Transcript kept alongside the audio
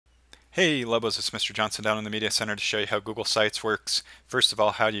Hey Lobos, it's Mr. Johnson down in the Media Center to show you how Google Sites works. First of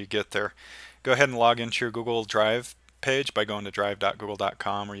all, how do you get there? Go ahead and log into your Google Drive page by going to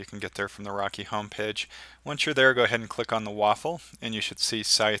drive.google.com, or you can get there from the Rocky homepage. Once you're there, go ahead and click on the waffle and you should see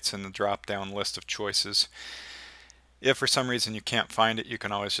Sites in the drop-down list of choices. If for some reason you can't find it, you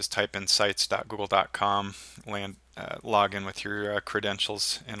can always just type in sites.google.com, log in with your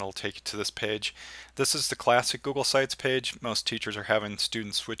credentials, and it'll take you to this page. This is the classic Google Sites page. Most teachers are having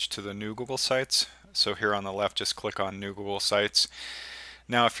students switch to the new Google Sites. So here on the left, just click on New Google Sites.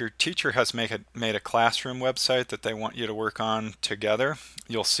 Now, if your teacher has made a classroom website that they want you to work on together,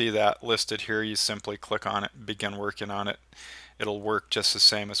 you'll see that listed here. You simply click on it, begin working on it. It'll work just the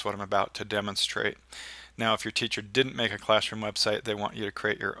same as what I'm about to demonstrate. Now, if your teacher didn't make a classroom website, they want you to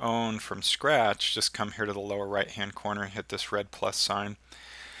create your own from scratch, just come here to the lower right-hand corner and hit this red plus sign.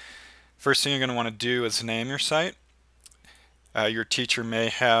 First thing you're going to want to do is name your site. Your teacher may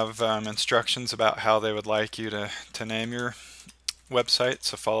have instructions about how they would like you to name your website,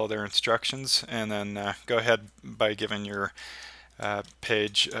 so follow their instructions, and then go ahead by giving your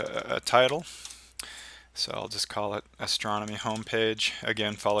page a title. So I'll just call it Astronomy Homepage.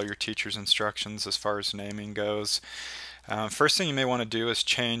 Again, follow your teacher's instructions as far as naming goes. First thing you may want to do is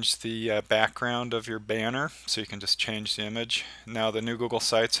change the background of your banner, so you can just change the image. Now, the new Google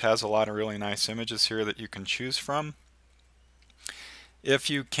Sites has a lot of really nice images here that you can choose from. If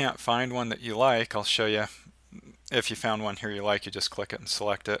you can't find one that you like, I'll show you. If you found one here you like, you just click it and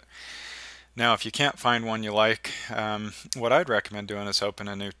select it. Now, if you can't find one you like, what I'd recommend doing is open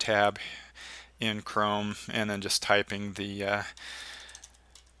a new tab in Chrome and then just typing the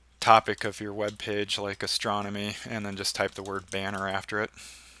topic of your web page, like astronomy, and then just type the word banner after it,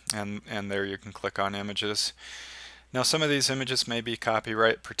 and there you can click on images. Now, some of these images may be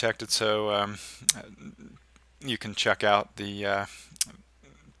copyright protected, so you can check out the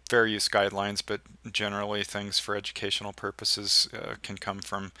fair use guidelines, but generally things for educational purposes can come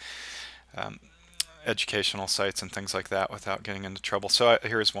from educational sites and things like that without getting into trouble. So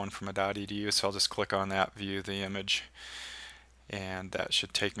here's one from a .edu, so I'll just click on that, view the image, and that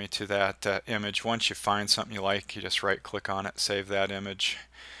should take me to that image. Once you find something you like, you just right click on it, save that image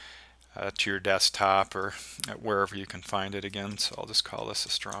to your desktop or wherever you can find it again. So I'll just call this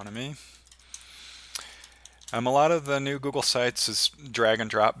astronomy. A lot of the new Google Sites is drag and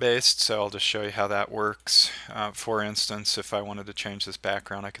drop based, so I'll just show you how that works. For instance, if I wanted to change this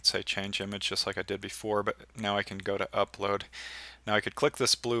background, I could say change image just like I did before, but now I can go to upload. Now I could click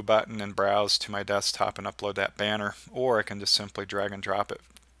this blue button and browse to my desktop and upload that banner, or I can just simply drag and drop it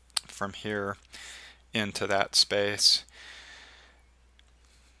from here into that space.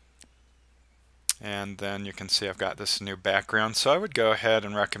 And then you can see I've got this new background. So I would go ahead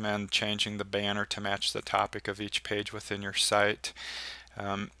and recommend changing the banner to match the topic of each page within your site.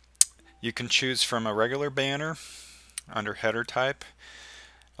 You can choose from a regular banner under header type,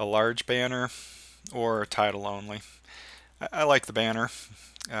 a large banner, or a title only. I like the banner.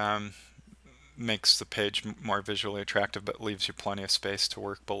 Makes the page more visually attractive, but leaves you plenty of space to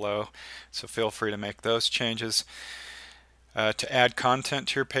work below. So feel free to make those changes. To add content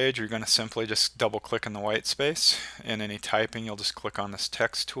to your page, you're going to simply just double click in the white space. In any typing, you'll just click on this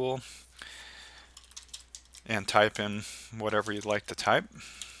text tool and type in whatever you'd like to type.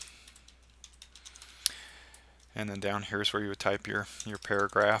 And then down here is where you would type your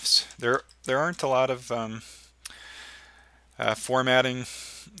paragraphs. There aren't a lot of formatting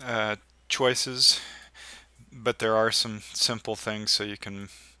choices, but there are some simple things. So you can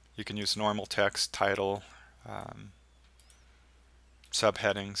use normal text, title,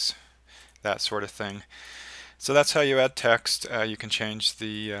 subheadings, that sort of thing. So that's how you add text. You can change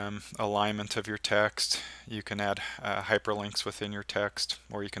the alignment of your text. You can add hyperlinks within your text,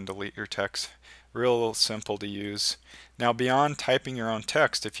 or you can delete your text. Real simple to use. Now, beyond typing your own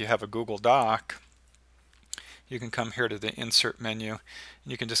text, if you have a Google Doc, you can come here to the Insert menu,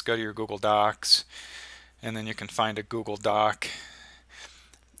 and you can just go to your Google Docs, and then you can find a Google Doc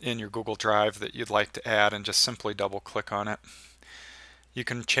in your Google Drive that you'd like to add, and just simply double click on it. You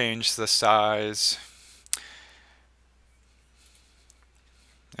can change the size.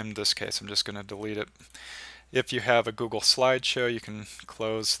 In this case, I'm just going to delete it. If you have a Google slideshow, you can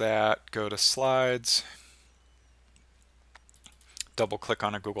close that, go to Slides, double click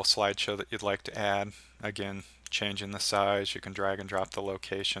on a Google slideshow that you'd like to add. Again, changing the size, you can drag and drop the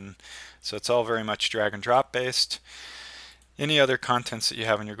location. So it's all very much drag and drop based. Any other contents that you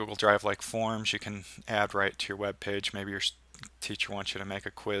have in your Google Drive, like forms, you can add right to your web page. Maybe your teacher wants you to make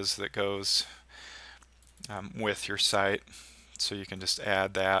a quiz that goes with your site, so you can just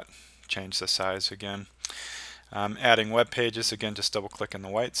add that, change the size again. Adding web pages, again, just double click in the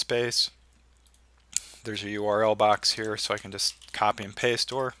white space. There's a URL box here, so I can just copy and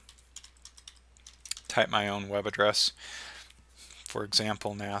paste or type my own web address, for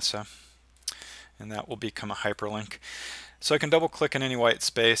example NASA, and that will become a hyperlink. So I can double click in any white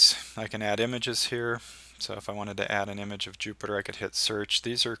space. I can add images here. So if I wanted to add an image of Jupiter, I could hit search.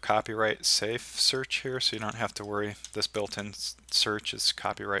 These are copyright safe search here, so you don't have to worry. This built-in search is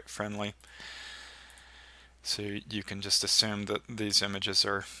copyright friendly. So you can just assume that these images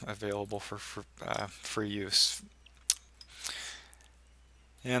are available for free use.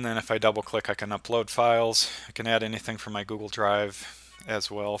 And then if I double click, I can upload files. I can add anything from my Google Drive as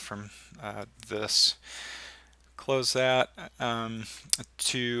well from this. Close that.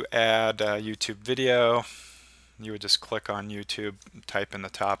 To add a YouTube video, you would just click on YouTube, type in the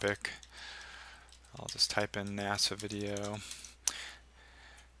topic. I'll just type in NASA video.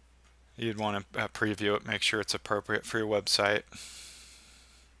 You'd want to preview it, make sure it's appropriate for your website.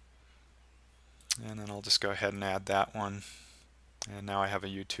 And then I'll just go ahead and add that one. And now I have a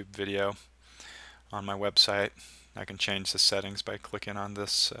YouTube video on my website. I can change the settings by clicking on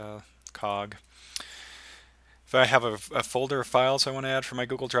this cog. If I have a folder of files I want to add for my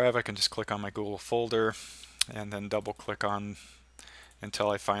Google Drive, I can just click on my Google folder and then double click on until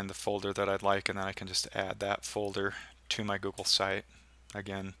I find the folder that I'd like, and then I can just add that folder to my Google site.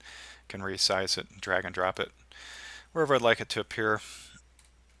 Again, can resize it, drag and drop it wherever I'd like it to appear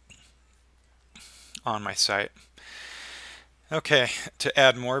on my site. Okay, to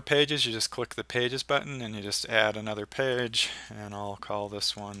add more pages, you just click the Pages button and you just add another page, and I'll call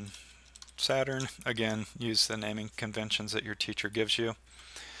this one Saturn. Again, use the naming conventions that your teacher gives you.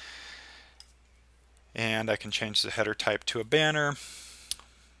 And I can change the header type to a banner.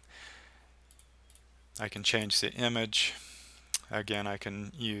 I can change the image. Again, I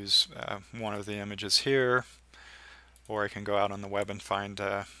can use one of the images here, or I can go out on the web and find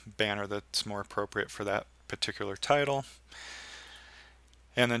a banner that's more appropriate for that particular title.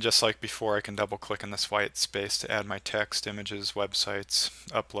 And then just like before, I can double click in this white space to add my text, images, websites,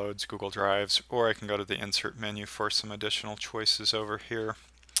 uploads, Google Drives, or I can go to the insert menu for some additional choices over here.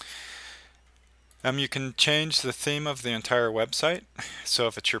 You can change the theme of the entire website. So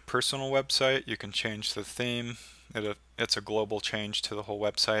if it's your personal website, you can change the theme. It's a global change to the whole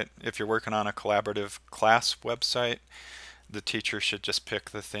website. If you're working on a collaborative class website, the teacher should just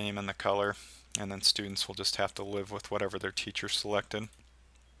pick the theme and the color, and then students will just have to live with whatever their teacher selected.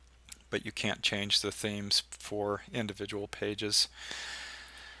 But you can't change the themes for individual pages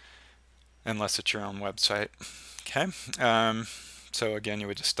unless it's your own website. Okay, so again, you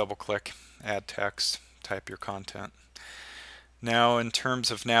would just double click, add text, type your content. Now in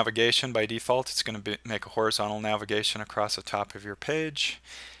terms of navigation, by default it's going to make a horizontal navigation across the top of your page.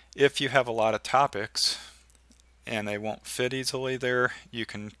 If you have a lot of topics and they won't fit easily there, you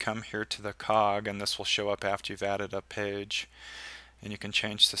can come here to the cog, and this will show up after you've added a page, and you can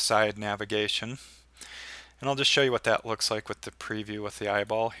change the side navigation. And I'll just show you what that looks like with the preview with the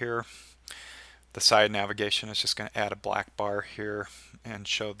eyeball here. The side navigation is just going to add a black bar here and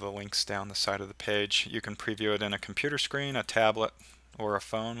show the links down the side of the page. You can preview it in a computer screen, a tablet, or a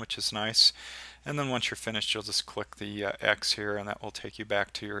phone, which is nice. And then once you're finished, you'll just click the X here, and that will take you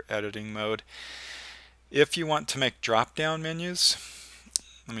back to your editing mode. If you want to make drop-down menus,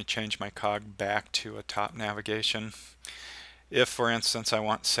 let me change my cog back to a top navigation. If, for instance, I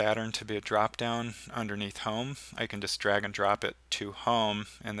want Saturn to be a drop-down underneath Home, I can just drag and drop it to Home,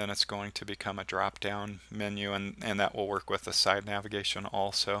 and then it's going to become a drop-down menu, and that will work with the side navigation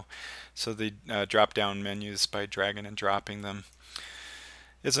also. So the drop-down menus, by dragging and dropping them,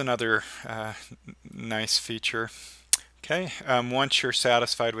 is another nice feature. Okay, once you're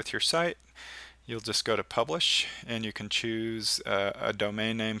satisfied with your site, you'll just go to Publish, and you can choose a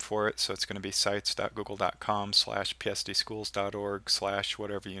domain name for it. So it's going to be sites.google.com/psdschools.org/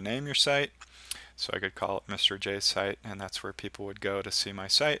 whatever you name your site. So I could call it Mr. J's site, and that's where people would go to see my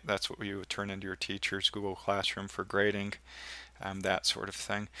site. That's what you would turn into your teacher's Google Classroom for grading, that sort of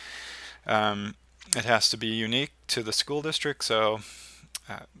thing. It has to be unique to the school district, so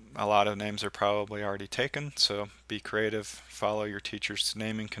a lot of names are probably already taken, so be creative, follow your teacher's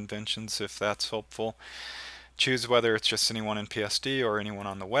naming conventions if that's helpful. Choose whether it's just anyone in PSD or anyone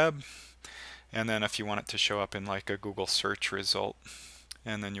on the web, and then if you want it to show up in like a Google search result,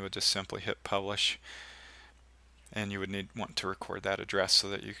 and then you would just simply hit publish, and you would want to record that address so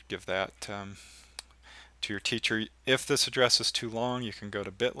that you could give that to your teacher. If this address is too long, you can go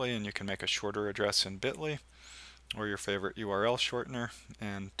to bit.ly and you can make a shorter address in bit.ly or your favorite URL shortener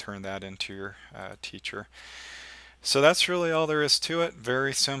and turn that into your teacher. So that's really all there is to it.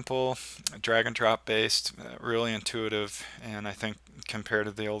 Very simple, drag and drop based, really intuitive, and I think compared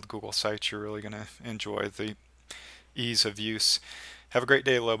to the old Google sites, you're really going to enjoy the ease of use. Have a great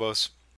day, Lobos.